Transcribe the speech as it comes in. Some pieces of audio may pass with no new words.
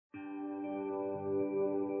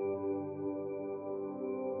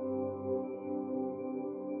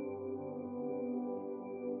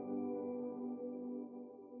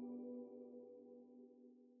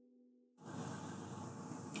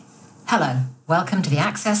Hello, welcome to the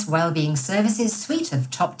Access Wellbeing Services suite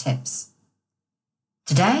of top tips.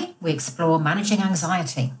 Today, we explore managing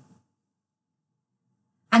anxiety.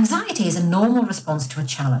 Anxiety is a normal response to a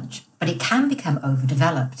challenge, but it can become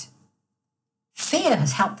overdeveloped. Fear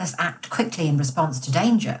has helped us act quickly in response to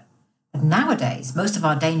danger, but nowadays, most of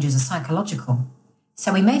our dangers are psychological,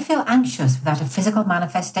 so we may feel anxious without a physical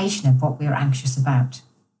manifestation of what we are anxious about.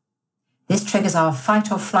 This triggers our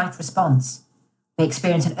fight or flight response. We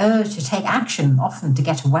experience an urge to take action, often to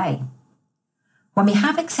get away. When we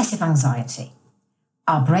have excessive anxiety,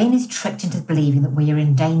 our brain is tricked into believing that we are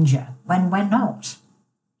in danger when we're not.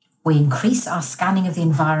 We increase our scanning of the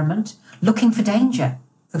environment, looking for danger.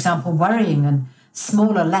 For example, worrying and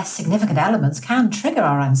smaller, less significant elements can trigger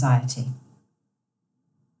our anxiety.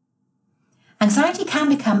 Anxiety can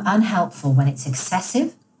become unhelpful when it's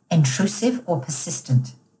excessive, intrusive, or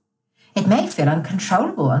persistent. It may feel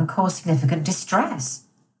uncontrollable and cause significant distress,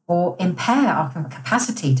 or impair our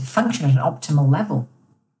capacity to function at an optimal level.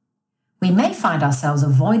 We may find ourselves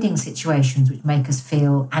avoiding situations which make us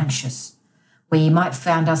feel anxious. We might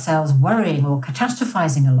find ourselves worrying or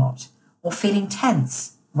catastrophizing a lot, or feeling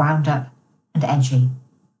tense, wound up, and edgy.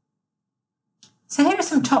 So here are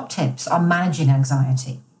some top tips on managing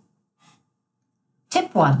anxiety.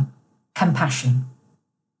 Tip 1. Compassion.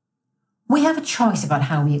 We have a choice about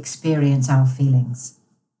how we experience our feelings.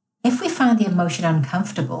 If we find the emotion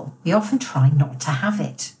uncomfortable, we often try not to have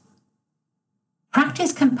it.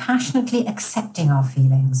 Practice compassionately accepting our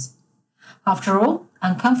feelings. After all,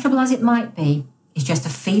 uncomfortable as it might be, is just a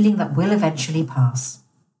feeling that will eventually pass.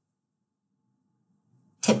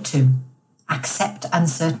 Tip 2. Accept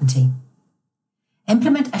uncertainty.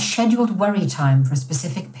 Implement a scheduled worry time for a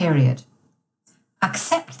specific period.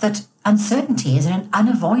 Accept that uncertainty is an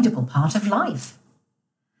unavoidable part of life.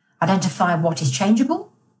 Identify what is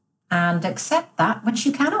changeable and accept that which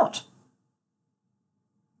you cannot.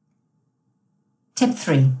 Tip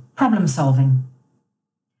 3. Problem solving.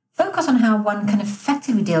 Focus on how one can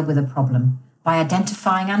effectively deal with a problem by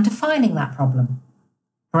identifying and defining that problem.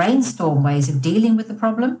 Brainstorm ways of dealing with the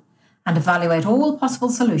problem and evaluate all possible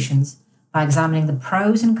solutions by examining the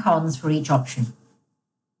pros and cons for each option.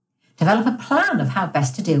 Develop a plan of how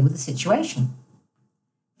best to deal with the situation.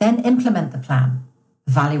 Then implement the plan,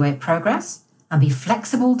 evaluate progress, and be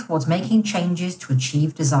flexible towards making changes to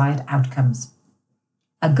achieve desired outcomes.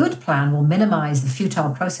 A good plan will minimize the futile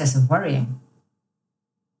process of worrying.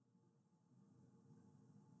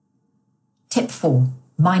 Tip 4.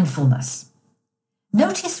 Mindfulness.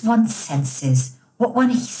 Notice one's senses, what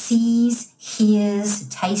one sees, hears,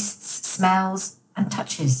 tastes, smells, and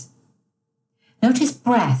touches. Notice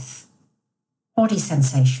breath, body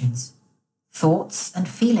sensations, thoughts and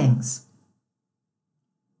feelings.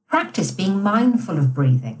 Practice being mindful of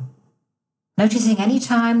breathing, noticing any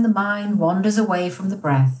time the mind wanders away from the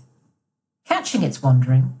breath, catching its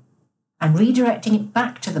wandering, and redirecting it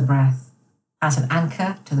back to the breath as an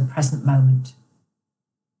anchor to the present moment.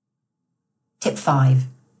 Tip 5.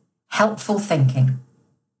 Helpful thinking.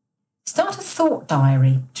 Start a thought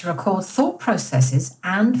diary to record thought processes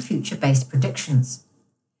and future-based predictions.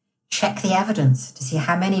 Check the evidence to see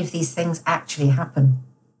how many of these things actually happen.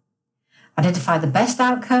 Identify the best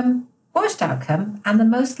outcome, worst outcome, and the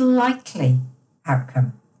most likely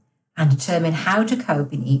outcome, and determine how to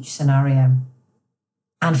cope in each scenario.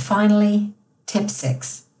 And finally, tip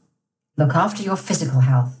 6. Look after your physical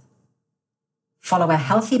health. Follow a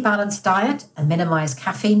healthy, balanced diet and minimize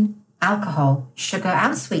caffeine, alcohol, sugar,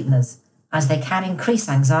 and sweeteners, as they can increase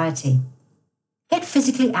anxiety. Get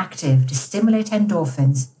physically active to stimulate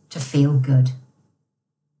endorphins to feel good.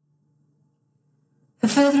 For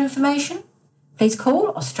further information, please call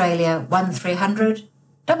Australia 1300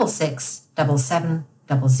 66 77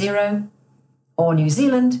 00 or New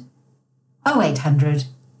Zealand 0800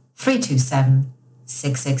 327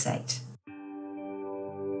 668.